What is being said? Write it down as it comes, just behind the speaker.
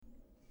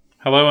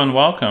Hello and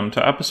welcome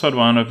to episode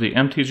 1 of the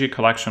MTG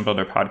Collection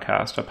Builder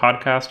podcast, a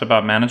podcast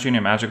about managing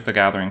your Magic the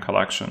Gathering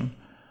collection.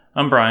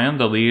 I'm Brian,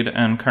 the lead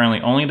and currently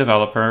only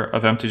developer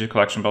of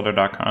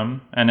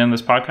MTGCollectionBuilder.com, and in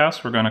this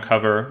podcast we're going to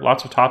cover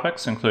lots of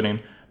topics including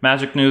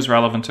Magic news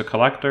relevant to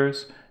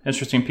collectors,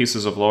 interesting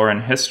pieces of lore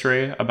and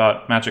history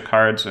about Magic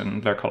cards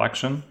and their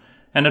collection,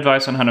 and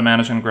advice on how to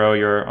manage and grow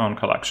your own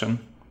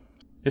collection.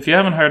 If you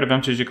haven't heard of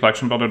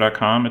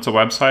MTGCollectionBuilder.com, it's a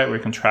website where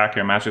you can track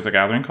your Magic the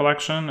Gathering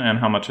collection and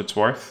how much it's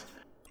worth.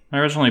 I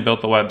originally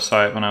built the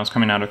website when I was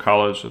coming out of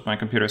college with my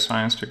computer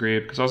science degree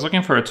because I was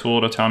looking for a tool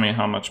to tell me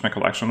how much my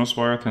collection was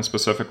worth and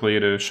specifically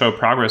to show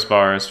progress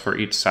bars for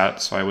each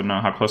set so I would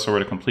know how close I were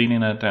to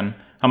completing it and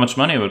how much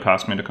money it would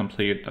cost me to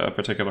complete a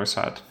particular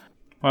set.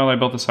 Well, I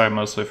built the site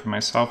mostly for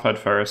myself at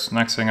first.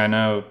 Next thing I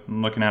know,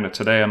 looking at it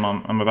today,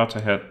 I'm about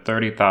to hit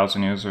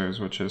 30,000 users,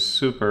 which is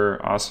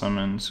super awesome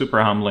and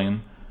super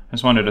humbling. I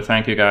just wanted to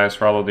thank you guys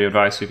for all of the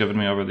advice you've given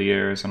me over the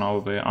years and all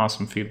of the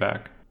awesome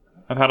feedback.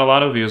 I've had a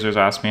lot of users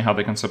ask me how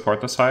they can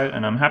support the site,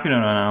 and I'm happy to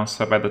announce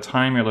that by the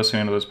time you're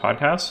listening to this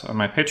podcast,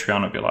 my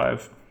Patreon will be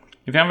live.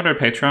 If you haven't heard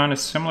of Patreon,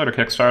 it's similar to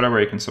Kickstarter where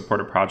you can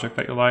support a project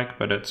that you like,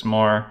 but it's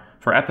more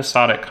for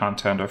episodic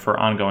content or for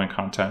ongoing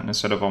content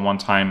instead of a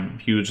one-time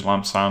huge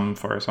lump sum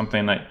for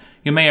something that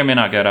you may or may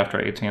not get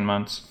after 18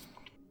 months.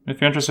 If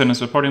you're interested in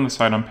supporting the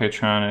site on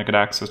Patreon, you get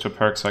access to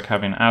perks like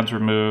having ads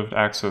removed,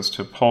 access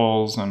to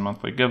polls and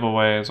monthly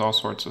giveaways, all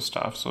sorts of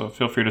stuff. So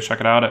feel free to check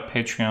it out at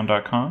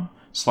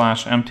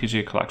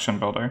patreon.com/MTG Collection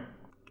Builder.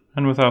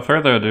 And without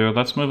further ado,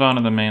 let's move on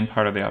to the main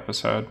part of the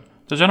episode.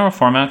 The general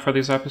format for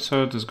these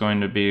episodes is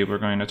going to be we're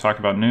going to talk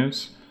about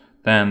news,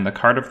 then the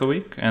card of the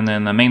week, and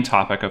then the main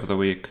topic of the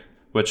week,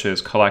 which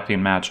is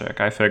collecting Magic.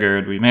 I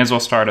figured we may as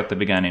well start at the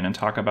beginning and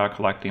talk about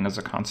collecting as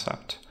a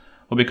concept.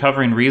 We'll be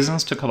covering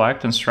reasons to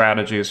collect and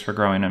strategies for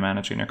growing and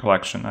managing your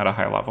collection at a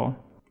high level.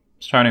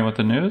 Starting with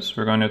the news,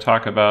 we're going to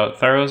talk about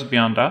Theros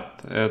Beyond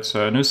Death. It's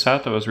a new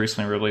set that was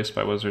recently released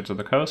by Wizards of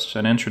the Coast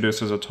and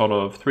introduces a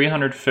total of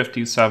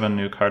 357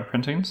 new card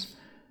printings.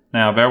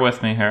 Now, bear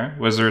with me here.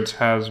 Wizards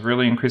has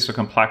really increased the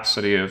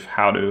complexity of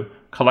how to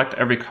collect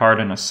every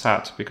card in a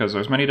set because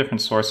there's many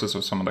different sources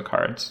of some of the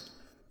cards.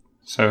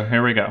 So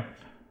here we go.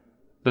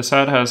 The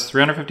set has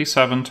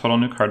 357 total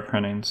new card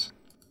printings.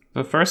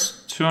 The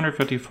first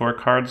 254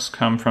 cards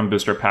come from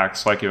booster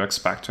packs like you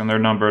expect, and they're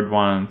numbered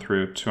 1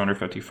 through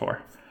 254.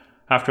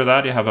 After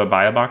that, you have a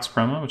Buy a Box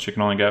promo, which you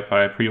can only get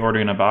by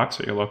pre-ordering a box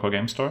at your local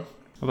game store.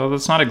 Although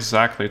that's not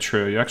exactly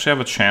true, you actually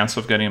have a chance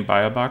of getting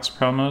Buy a Box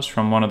promos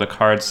from one of the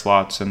card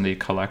slots in the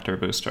Collector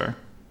booster.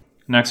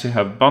 Next, you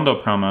have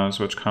Bundle promos,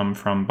 which come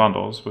from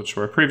bundles, which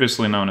were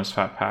previously known as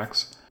Fat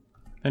Packs.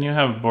 Then you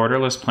have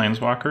Borderless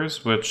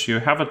Planeswalkers, which you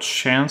have a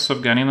chance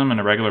of getting them in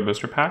a regular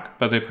booster pack,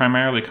 but they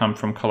primarily come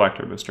from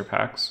Collector booster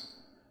packs.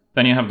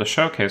 Then you have the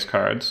Showcase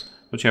cards,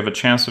 which you have a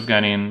chance of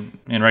getting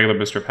in regular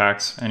booster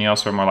packs, and you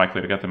also are more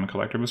likely to get them in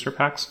Collector booster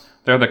packs.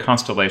 They're the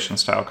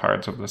Constellation-style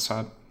cards of this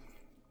set.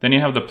 Then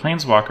you have the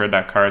Planeswalker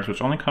deck cards,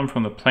 which only come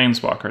from the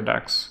Planeswalker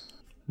decks.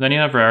 Then you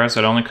have rares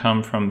that only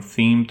come from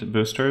themed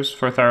boosters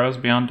for Theros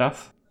Beyond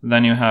Death.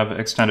 Then you have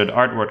extended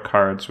artwork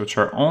cards, which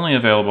are only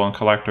available in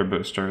Collector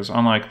boosters,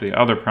 unlike the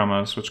other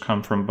promos, which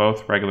come from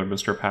both regular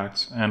booster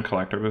packs and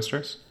Collector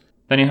boosters.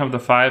 Then you have the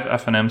 5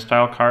 FNM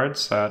style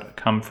cards that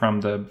come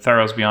from the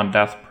Theros Beyond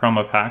Death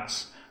promo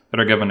packs that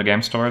are given to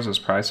game stores as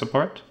prize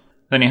support.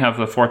 Then you have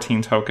the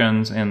 14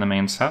 tokens in the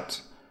main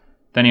set.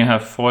 Then you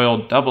have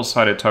foiled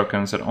double-sided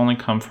tokens that only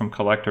come from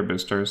Collector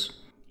boosters.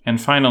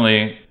 And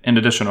finally, in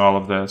addition to all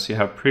of this, you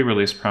have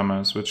pre-release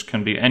promos, which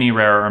can be any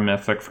rare or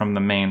mythic from the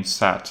main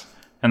set.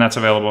 And that's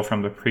available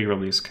from the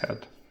pre-release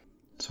kit.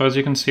 So as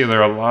you can see,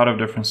 there are a lot of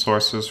different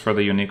sources for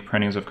the unique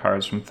printings of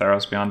cards from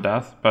Theros Beyond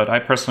Death, but I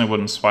personally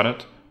wouldn't sweat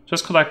it.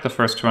 Just collect the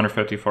first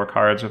 254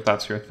 cards if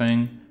that's your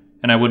thing,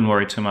 and I wouldn't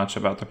worry too much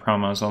about the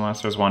promos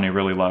unless there's one you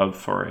really love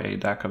for a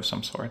deck of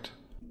some sort.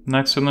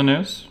 Next in the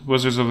news,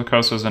 Wizards of the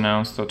Coast has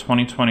announced the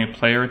 2020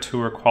 Player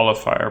Tour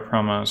Qualifier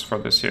promos for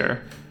this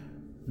year.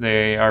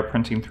 They are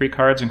printing 3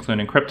 cards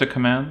including Cryptic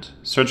Command,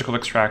 Surgical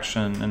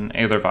Extraction, and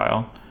Aether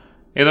Vial.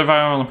 Aether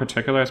Vial in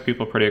particular has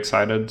people pretty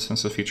excited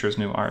since it features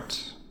new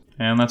art.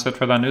 And that's it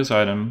for that news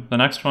item. The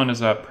next one is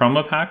that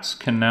promo packs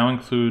can now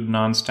include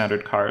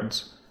non-standard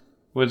cards.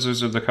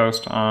 Wizards of the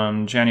Coast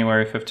on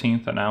January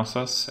 15th announced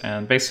this,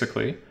 and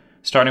basically,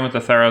 starting with the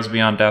Theros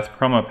Beyond Death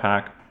promo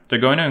pack, they're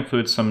going to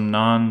include some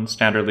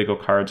non-standard legal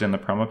cards in the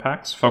promo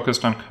packs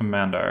focused on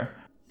Commander.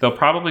 They'll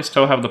probably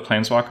still have the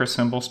Planeswalker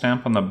symbol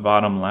stamp on the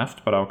bottom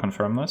left, but I'll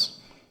confirm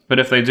this. But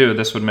if they do,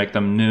 this would make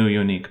them new,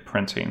 unique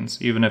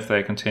printings, even if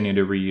they continue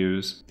to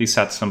reuse the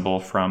set symbol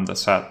from the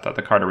set that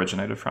the card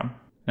originated from.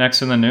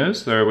 Next in the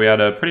news, we had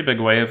a pretty big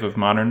wave of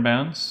modern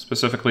bans,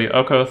 specifically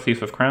Oko,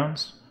 Thief of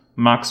Crowns,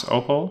 Mox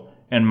Opal,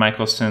 and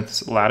Michael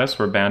Synth's Lattice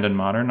were banned in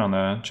Modern on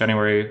the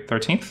January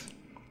 13th.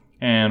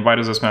 And why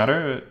does this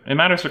matter? It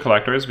matters to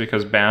collectors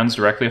because bans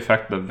directly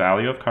affect the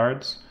value of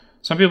cards.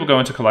 Some people go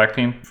into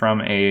collecting from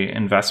an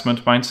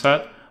investment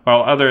mindset,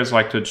 while others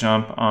like to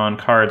jump on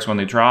cards when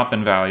they drop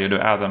in value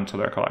to add them to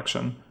their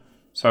collection.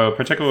 So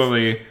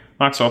particularly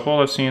Mox Opal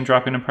I've seen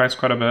dropping in price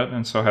quite a bit,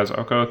 and so has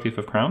Oko, Thief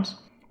of Crowns.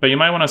 But you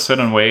might want to sit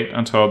and wait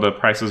until the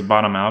prices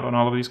bottom out on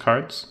all of these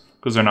cards,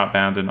 because they're not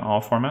banned in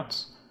all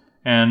formats,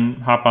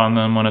 and hop on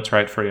them when it's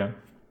right for you.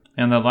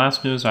 And the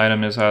last news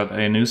item is that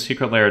a new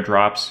Secret Lair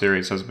drop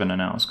series has been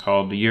announced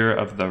called Year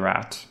of the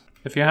Rat.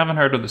 If you haven't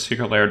heard of the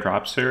Secret Lair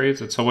drop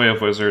series, it's a way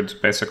of Wizards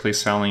basically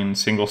selling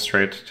single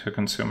straight to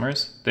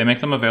consumers. They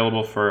make them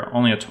available for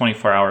only a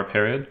 24-hour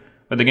period,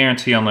 but they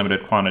guarantee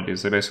unlimited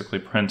quantities. They basically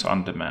print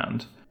on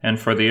demand. And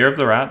for the Year of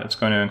the Rat, it's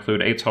going to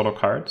include 8 total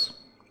cards,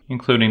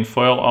 including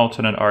foil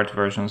alternate art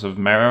versions of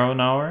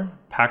Marrow-Gnawer,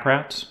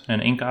 Pack-Rat,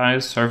 and Ink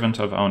Eyes, Servant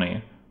of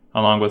Oni,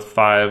 along with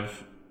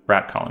 5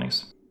 rat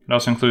colonies. It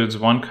also includes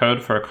 1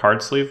 code for a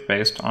card sleeve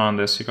based on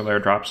the Secret Lair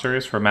drop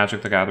series for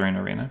Magic the Gathering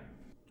Arena.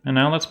 And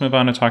now let's move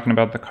on to talking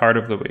about the card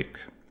of the week.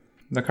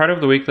 The card of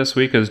the week this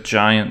week is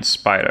Giant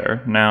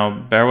Spider.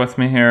 Now, bear with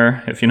me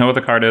here. If you know what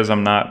the card is,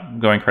 I'm not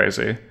going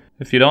crazy.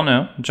 If you don't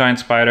know, Giant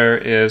Spider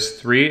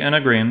is 3 and a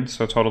green,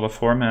 so a total of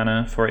 4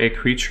 mana, for a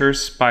creature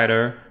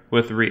spider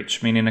with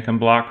reach, meaning it can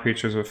block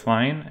creatures with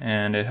flying,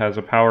 and it has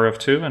a power of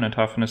 2 and a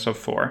toughness of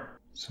 4.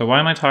 So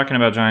why am I talking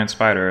about Giant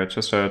Spider? It's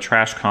just a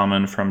trash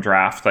common from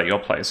draft that you'll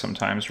play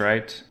sometimes,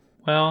 right?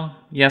 Well,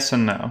 yes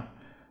and no.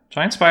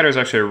 Giant Spider is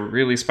actually a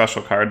really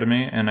special card to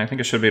me, and I think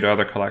it should be to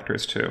other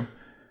collectors too.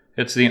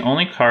 It's the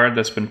only card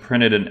that's been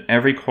printed in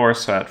every core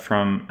set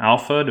from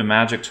Alpha to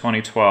Magic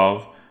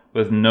 2012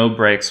 with no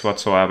breaks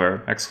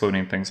whatsoever,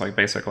 excluding things like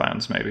basic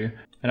lands maybe.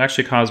 It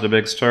actually caused a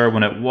big stir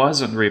when it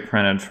wasn't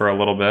reprinted for a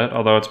little bit,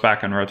 although it's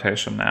back in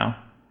rotation now.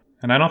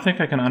 And I don't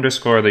think I can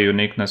underscore the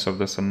uniqueness of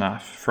this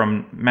enough.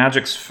 From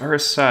Magic's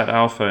first set,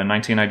 Alpha, in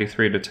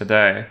 1993 to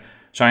today,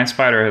 Giant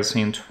Spider has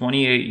seen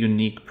 28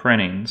 unique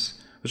printings,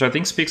 which I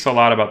think speaks a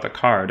lot about the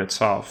card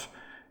itself.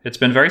 It's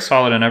been very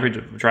solid in every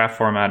draft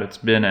format it's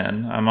been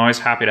in. I'm always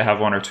happy to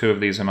have 1 or 2 of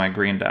these in my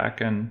green deck,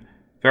 and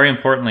very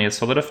importantly, it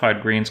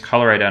solidified green's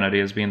color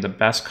identity as being the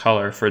best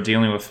color for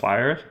dealing with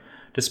flyers,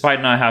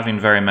 despite not having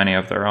very many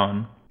of their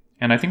own.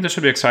 And I think this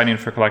should be exciting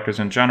for collectors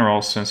in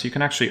general, since you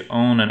can actually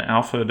own an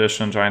Alpha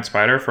Edition Giant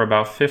Spider for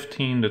about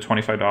 $15 to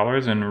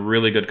 $25 in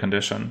really good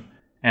condition.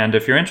 And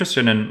if you're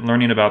interested in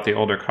learning about the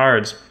older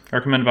cards, I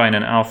recommend buying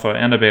an Alpha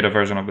and a Beta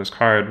version of this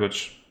card,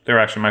 which they're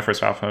actually my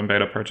first Alpha and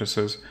Beta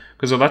purchases,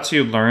 because it lets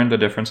you learn the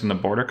difference in the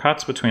border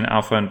cuts between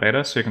Alpha and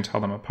Beta so you can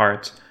tell them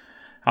apart.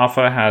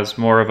 Alpha has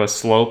more of a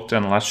sloped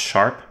and less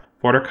sharp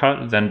border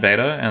cut than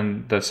Beta,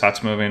 and the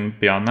set's moving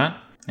beyond that.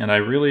 And I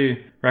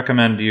really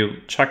recommend you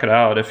check it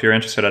out if you're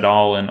interested at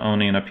all in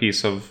owning a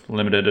piece of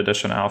limited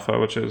edition Alpha,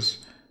 which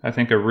is, I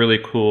think, a really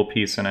cool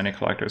piece in any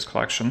collector's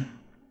collection.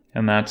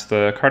 And that's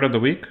the card of the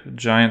week,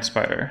 Giant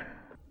Spider.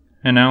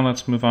 And now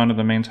let's move on to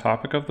the main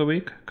topic of the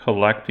week,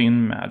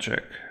 collecting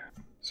Magic.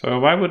 So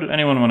why would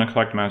anyone want to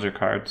collect Magic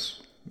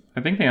cards?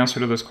 I think the answer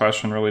to this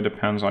question really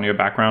depends on your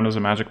background as a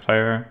Magic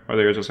player,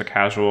 whether you're just a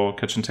casual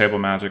kitchen table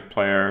Magic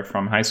player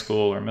from high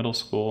school or middle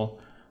school,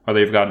 whether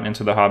you've gotten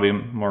into the hobby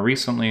more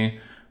recently,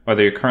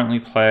 whether you currently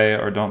play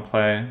or don't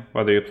play,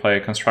 whether you play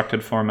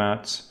constructed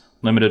formats,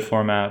 limited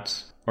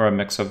formats, or a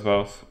mix of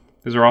both.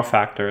 These are all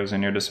factors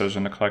in your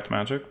decision to collect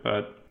Magic,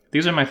 but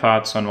these are my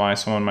thoughts on why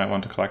someone might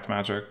want to collect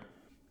Magic.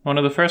 One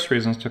of the first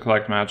reasons to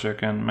collect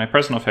Magic, and my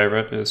personal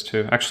favorite, is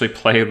to actually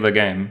play the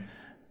game.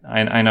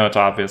 I know it's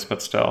obvious,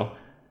 but still.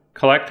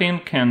 Collecting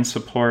can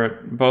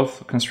support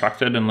both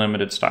constructed and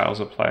limited styles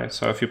of play.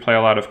 So if you play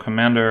a lot of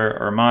Commander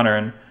or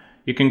Modern,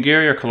 you can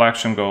gear your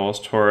collection goals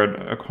toward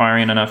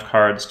acquiring enough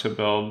cards to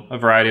build a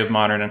variety of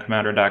Modern and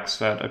Commander decks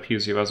that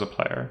appease you as a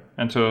player,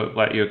 and to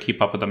let you keep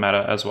up with the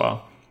meta as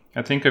well.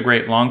 I think a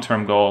great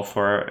long-term goal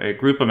for a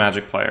group of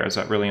Magic players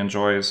that really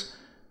enjoys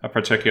a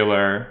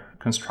particular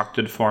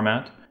constructed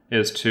format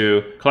is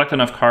to collect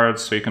enough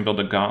cards so you can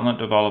build a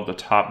gauntlet of all of the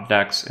top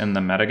decks in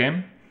the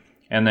metagame,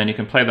 and then you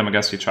can play them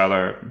against each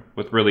other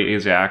with really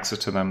easy access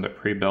to them. They're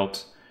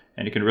pre-built,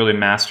 and you can really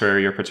master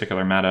your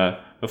particular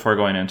meta before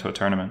going into a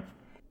tournament.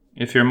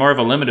 If you're more of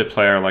a limited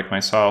player like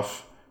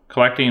myself,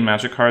 collecting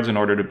Magic cards in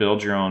order to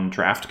build your own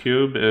draft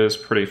cube is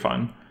pretty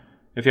fun.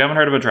 If you haven't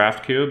heard of a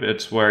draft cube,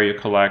 it's where you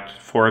collect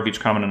 4 of each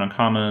common and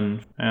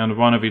uncommon, and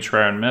 1 of each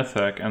rare and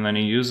mythic, and then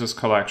you use this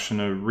collection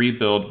to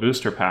rebuild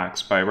booster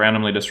packs by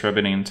randomly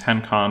distributing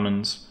 10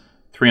 commons,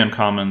 3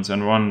 uncommons,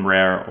 and 1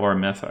 rare or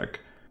mythic.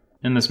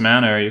 In this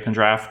manner, you can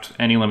draft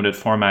any limited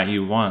format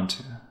you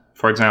want.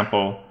 For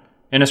example,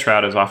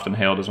 Innistrad is often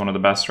hailed as one of the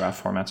best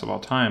draft formats of all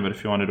time, but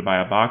if you wanted to buy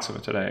a box of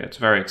it today, it's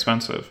very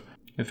expensive.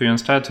 If you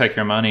instead take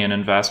your money and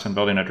invest in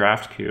building a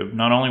draft cube,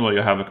 not only will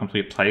you have a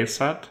complete play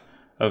set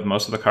of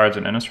most of the cards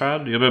in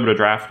Innistrad, you'll be able to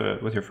draft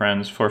it with your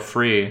friends for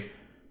free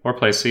or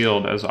play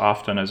sealed as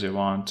often as you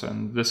want.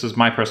 And this is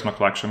my personal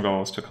collection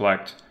goal, is to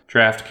collect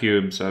draft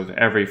cubes of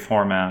every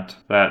format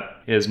that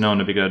is known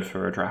to be good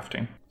for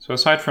drafting. So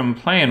aside from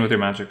playing with your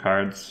Magic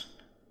cards,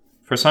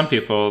 for some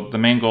people, the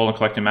main goal of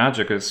collecting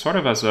Magic is sort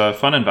of as a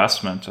fun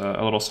investment,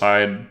 a little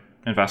side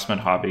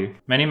investment hobby.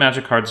 Many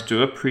Magic cards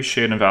do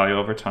appreciate in value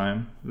over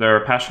time. There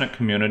are passionate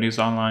communities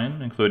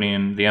online,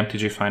 including the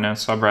MTG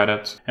Finance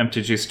subreddit,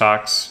 MTG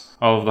Stocks,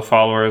 all of the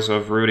followers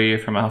of Rudy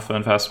from Alpha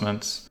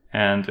Investments,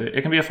 And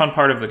it can be a fun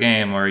part of the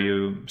game where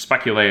you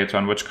speculate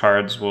on which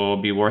cards will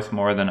be worth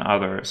more than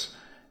others.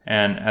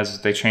 And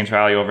as they change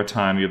value over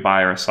time, you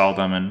buy or sell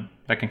them, and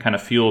that can kind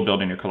of fuel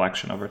building your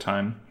collection over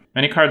time.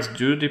 Many cards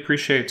do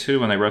depreciate too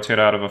when they rotate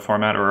out of a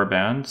format or a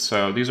band,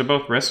 so these are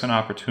both risks and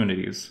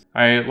opportunities.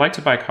 I like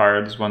to buy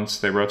cards once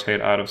they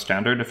rotate out of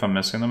Standard if I'm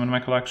missing them in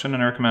my collection,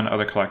 and I recommend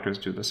other collectors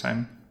do the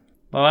same.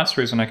 The last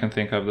reason I can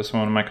think of this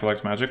one when I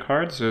collect Magic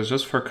cards is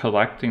just for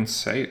collecting's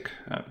sake.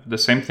 The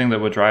same thing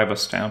that would drive a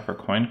stamp or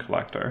coin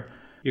collector.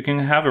 You can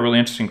have a really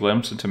interesting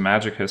glimpse into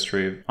Magic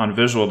history on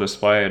visual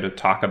display to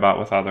talk about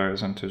with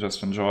others and to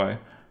just enjoy.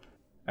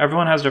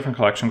 Everyone has different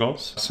collection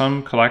goals.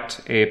 Some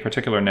collect a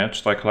particular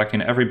niche, like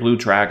collecting every blue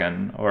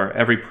dragon or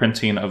every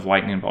printing of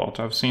Lightning Bolt.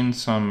 I've seen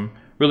some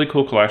really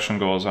cool collection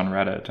goals on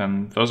Reddit,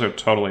 and those are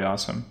totally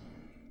awesome.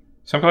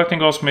 Some collecting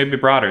goals may be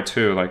broader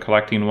too, like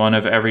collecting one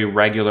of every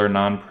regular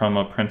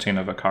non-promo printing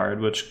of a card,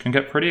 which can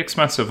get pretty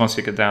expensive once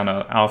you get down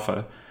to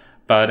alpha,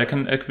 but it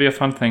can be a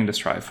fun thing to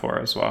strive for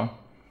as well.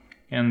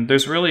 And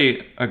there's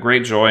really a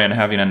great joy in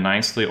having a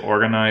nicely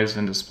organized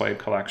and displayed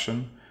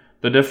collection.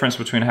 The difference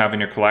between having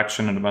your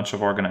collection in a bunch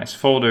of organized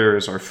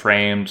folders or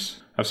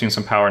frames, I've seen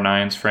some Power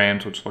 9s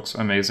frames, which looks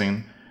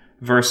amazing,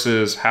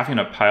 versus having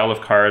a pile of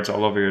cards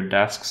all over your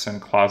desks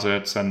and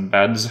closets and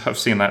beds. I've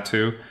seen that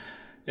too.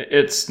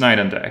 It's night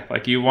and day.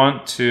 Like, you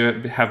want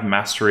to have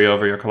mastery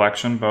over your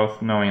collection,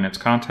 both knowing its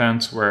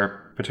contents,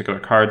 where particular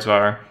cards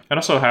are, and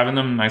also having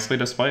them nicely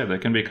displayed. They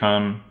can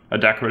become a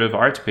decorative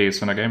art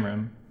piece in a game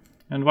room.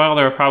 And while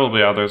there are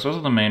probably others, those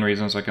are the main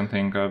reasons I can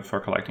think of for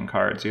collecting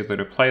cards, either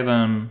to play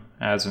them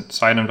as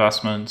side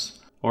investments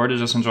or to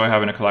just enjoy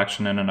having a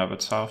collection in and of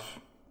itself.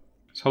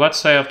 So let's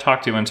say I've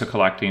talked you into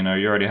collecting, or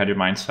you already had your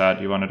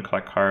mindset, you wanted to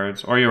collect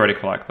cards, or you already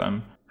collect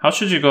them. How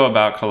should you go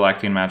about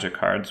collecting Magic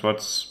cards?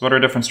 What are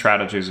different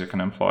strategies you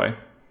can employ?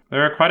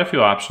 There are quite a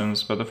few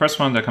options, but the first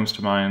one that comes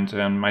to mind,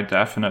 and my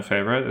definite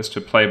favorite, is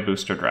to play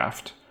Booster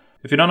Draft.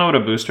 If you don't know what a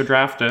booster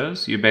draft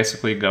is, you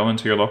basically go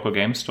into your local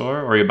game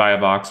store or you buy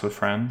a box with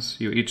friends.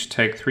 You each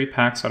take 3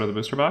 packs out of the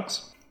booster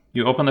box.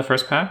 You open the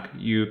first pack,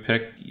 you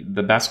pick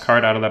the best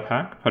card out of that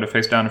pack, put it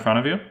face down in front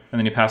of you, and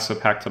then you pass the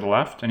pack to the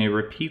left, and you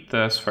repeat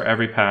this for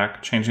every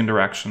pack, changing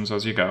directions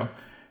as you go.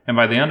 And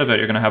by the end of it,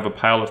 you're going to have a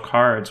pile of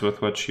cards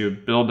with which you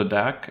build a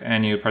deck,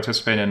 and you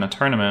participate in a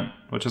tournament,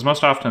 which is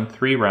most often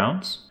 3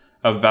 rounds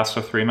of best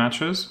of 3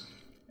 matches.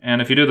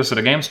 And if you do this at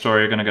a game store,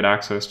 you're going to get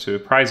access to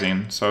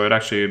prizing, so it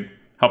actually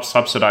helps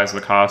subsidize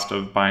the cost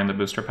of buying the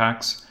booster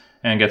packs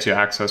and gets you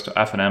access to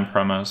F&M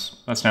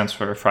promos. That stands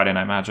for Friday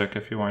Night Magic,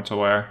 if you weren't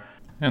aware.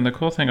 And the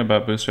cool thing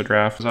about Booster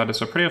Draft is that it's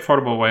a pretty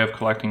affordable way of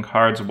collecting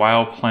cards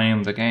while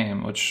playing the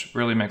game, which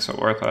really makes it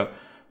worth it.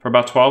 For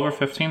about $12 or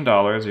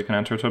 $15, you can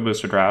enter to a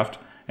Booster Draft.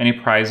 Any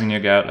prizing you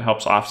get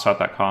helps offset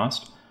that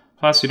cost.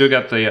 Plus, you do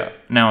get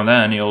now and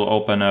then, you'll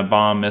open a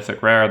Bomb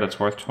Mythic Rare that's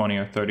worth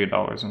 $20 or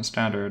 $30 in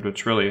Standard,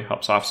 which really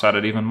helps offset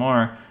it even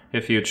more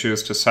if you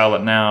choose to sell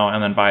it now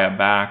and then buy it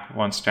back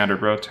once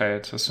Standard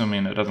rotates,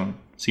 assuming it doesn't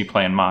see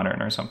play in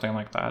Modern or something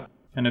like that.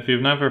 And if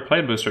you've never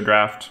played Booster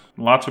Draft,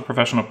 lots of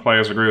professional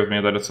players agree with me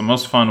that it's the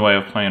most fun way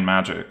of playing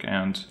Magic,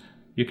 and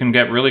you can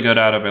get really good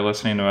at it by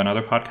listening to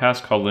another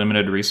podcast called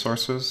Limited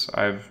Resources.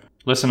 I've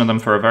listened to them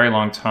for a very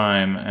long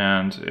time,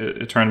 and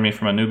it turned me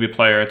from a newbie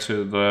player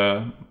to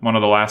one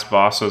of the last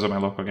bosses at my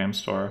local game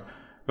store.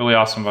 Really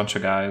awesome bunch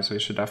of guys. You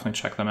should definitely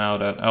check them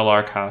out at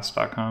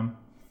lrcast.com.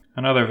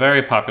 Another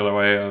very popular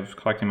way of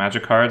collecting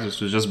Magic cards is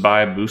to just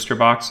buy booster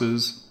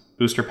boxes,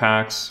 booster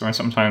packs, or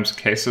sometimes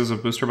cases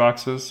of booster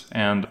boxes.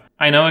 And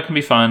I know it can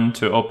be fun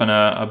to open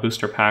a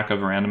booster pack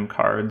of random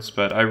cards,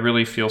 but I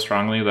really feel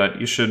strongly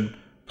that you should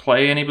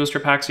play any booster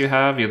packs you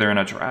have, either in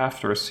a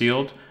draft or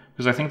sealed,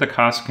 because I think the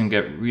cost can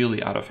get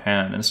really out of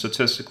hand, and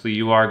statistically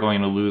you are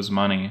going to lose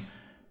money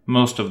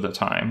most of the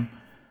time.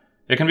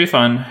 It can be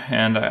fun,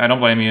 and I don't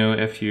blame you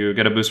if you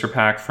get a booster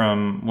pack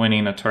from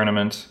winning a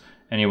tournament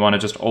and you want to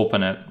just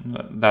open it.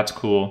 That's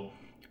cool.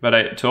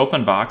 But to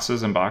open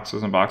boxes and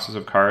boxes and boxes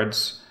of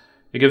cards,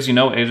 it gives you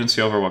no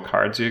agency over what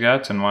cards you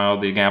get, and while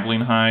the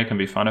gambling high can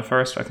be fun at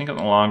first, I think in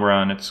the long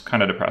run it's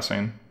kind of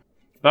depressing.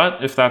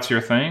 But if that's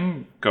your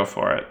thing, go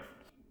for it.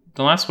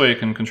 The last way you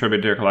can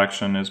contribute to your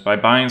collection is by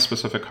buying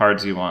specific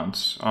cards you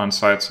want on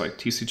sites like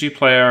TCG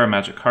Player or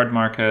Magic Card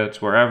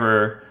Market,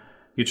 wherever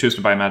you choose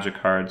to buy Magic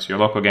cards, your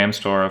local game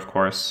store, of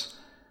course.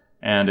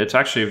 And it's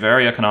actually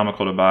very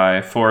economical to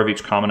buy 4 of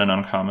each common and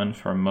uncommon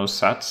for most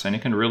sets, and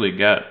you can really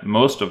get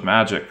most of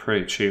Magic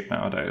pretty cheap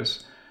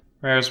nowadays.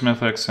 Rares,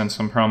 Mythics, and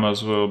some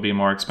promos will be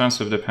more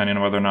expensive depending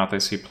on whether or not they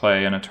see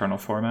play in Eternal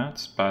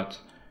formats, but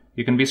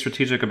you can be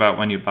strategic about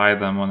when you buy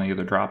them, when they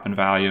either drop in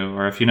value,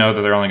 or if you know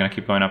that they're only going to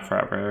keep going up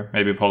forever,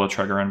 maybe pull the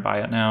trigger and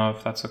buy it now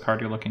if that's the card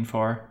you're looking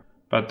for.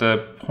 But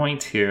the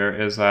point here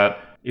is that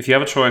if you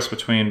have a choice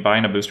between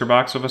buying a booster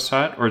box of a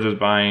set or just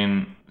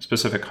buying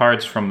specific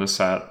cards from the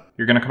set,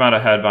 you're going to come out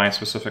ahead buying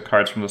specific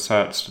cards from the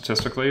set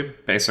statistically,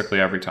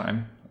 basically every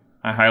time.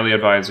 I highly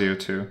advise you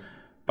to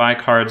buy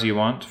cards you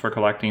want for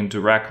collecting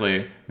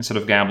directly instead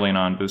of gambling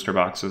on booster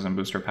boxes and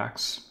booster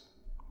packs.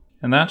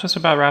 And that just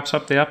about wraps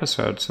up the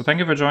episode. So thank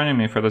you for joining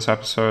me for this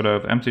episode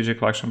of MTG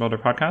Collection Builder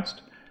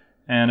Podcast.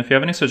 And if you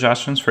have any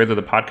suggestions for either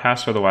the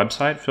podcast or the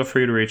website, feel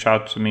free to reach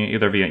out to me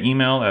either via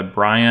email at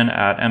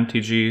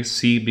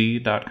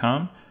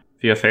brian@mtgcb.com,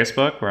 via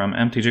Facebook, where I'm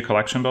MTG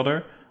Collection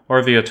Builder,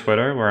 or via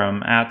Twitter, where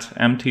I'm at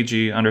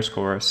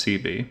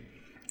MTG_CB.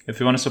 If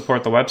you want to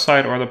support the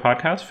website or the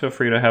podcast, feel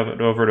free to head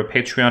over to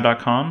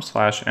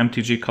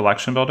patreon.com/MTG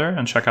Collection Builder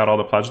and check out all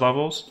the pledge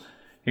levels.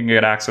 You can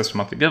get access to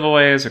monthly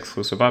giveaways,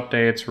 exclusive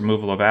updates,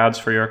 removal of ads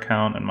for your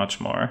account, and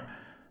much more.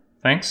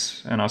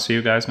 Thanks, and I'll see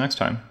you guys next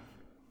time.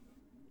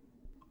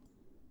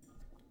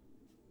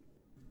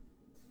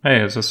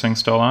 Hey, is this thing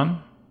still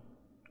on?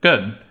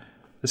 Good.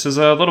 This is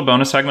a little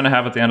bonus segment I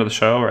have at the end of the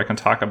show where I can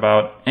talk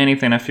about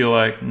anything I feel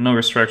like, no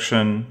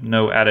restriction,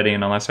 no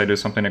editing unless I do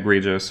something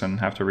egregious and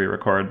have to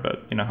re-record,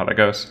 but you know how that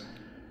goes.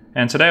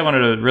 And today I wanted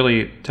to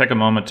really take a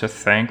moment to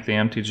thank the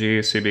MTG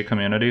CB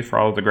community for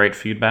all of the great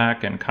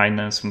feedback and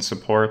kindness and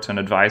support and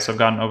advice I've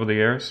gotten over the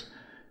years,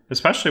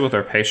 especially with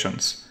their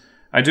patience.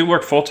 I do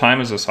work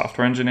full-time as a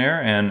software engineer,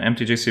 and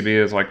MTG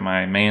CB is like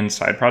my main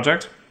side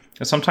project.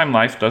 And sometimes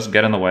life does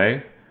get in the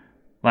way.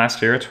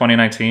 Last year,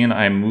 2019,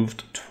 I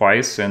moved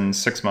twice in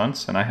 6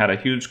 months, and I had a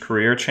huge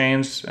career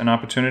change and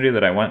opportunity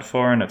that I went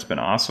for, and it's been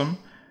awesome.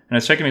 And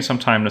it's taken me some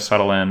time to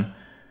settle in.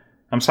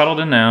 I'm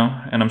settled in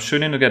now, and I'm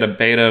shooting to get a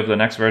beta of the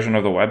next version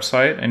of the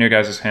website in your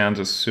guys' hands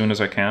as soon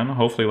as I can,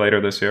 hopefully later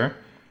this year.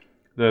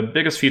 The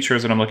biggest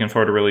features that I'm looking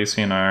forward to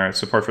releasing are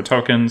support for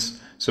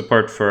tokens,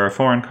 support for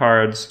foreign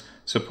cards,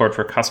 support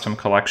for custom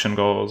collection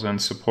goals,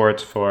 and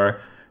support for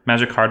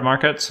Magic Card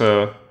Market,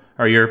 so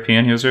our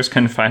European users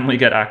can finally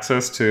get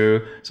access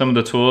to some of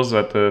the tools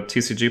that the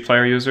TCG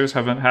player users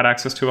haven't had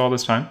access to all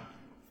this time.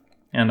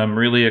 And I'm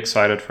really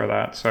excited for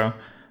that. So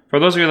for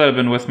those of you that have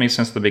been with me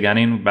since the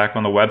beginning, back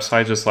when the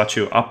website just lets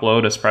you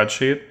upload a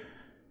spreadsheet,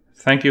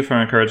 thank you for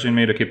encouraging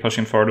me to keep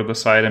pushing forward with the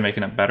site and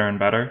making it better and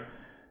better.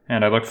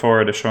 And I look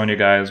forward to showing you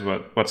guys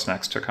what's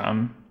next to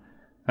come.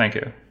 Thank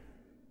you.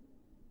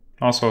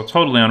 Also,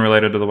 totally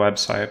unrelated to the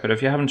website, but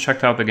if you haven't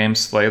checked out the game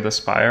Slay the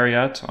Spire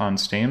yet on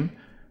Steam,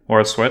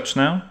 or Switch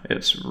now,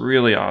 it's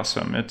really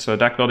awesome. It's a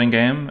deck building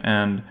game,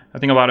 and I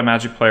think a lot of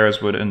Magic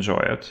players would enjoy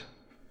it.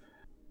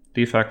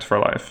 Defect for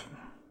life.